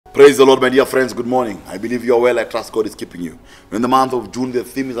Praise the Lord, my dear friends. Good morning. I believe you are well. I trust God is keeping you. In the month of June, the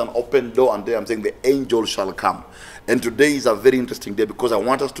theme is an open door, and today I'm saying the angel shall come. And today is a very interesting day because I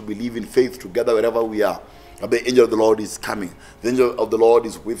want us to believe in faith together wherever we are. The angel of the Lord is coming. The angel of the Lord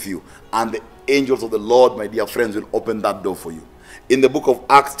is with you. And the angels of the Lord, my dear friends, will open that door for you. In the book of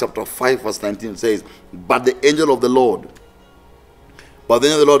Acts chapter 5 verse 19 says, But the angel of the Lord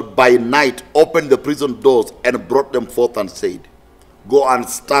by night opened the prison doors and brought them forth and said, Go and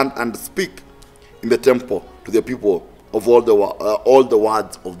stand and speak in the temple to the people of all the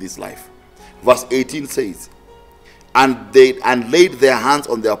words of this life. Verse 18 says, and laid their hands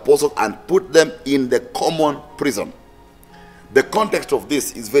on the apostles and put them in the common prison. The context of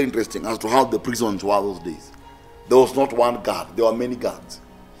this is very interesting as to how the prisons were those days. There was not one guard, there were many guards.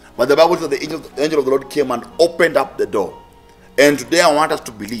 But the Bible says the angel of the Lord came and opened up the door. And today I want us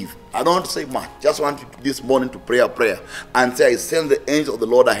to believe. I don't want to say much. Just want you this morning to pray a prayer and say, I send the angel of the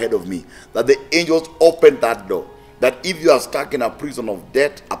Lord ahead of me. That the angels open that door. That if you are stuck in a prison of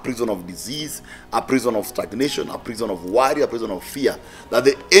death, a prison of disease, a prison of stagnation, a prison of worry, a prison of fear, that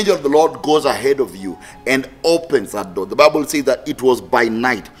the angel of the Lord goes ahead of you and opens that door. The Bible says that it was by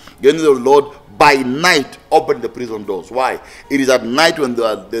night. The angel of the Lord by night opened the prison doors. Why? It is at night when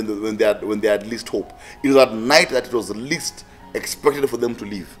they had least hope. It is at night that it was least expected for them to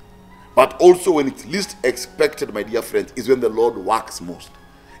live. But also when it's least expected, my dear friends, is when the Lord works most.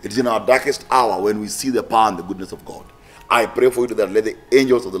 It is in our darkest hour when we see the power and the goodness of God. I pray for you that let the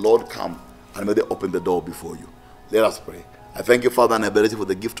angels of the Lord come and may they open the door before you. Let us pray. I thank you, Father, and I bless you for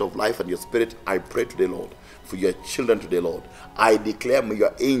the gift of life and your spirit. I pray today, Lord, for your children today, Lord. I declare, may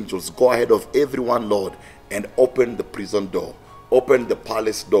your angels go ahead of everyone, Lord, and open the prison door, open the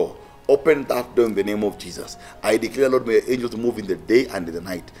palace door, open that door in the name of Jesus. I declare, Lord, may your angels move in the day and in the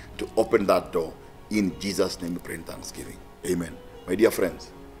night to open that door. In Jesus' name we pray in thanksgiving. Amen. My dear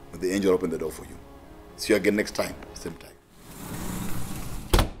friends, may the angel open the door for you. See you again next time, same time.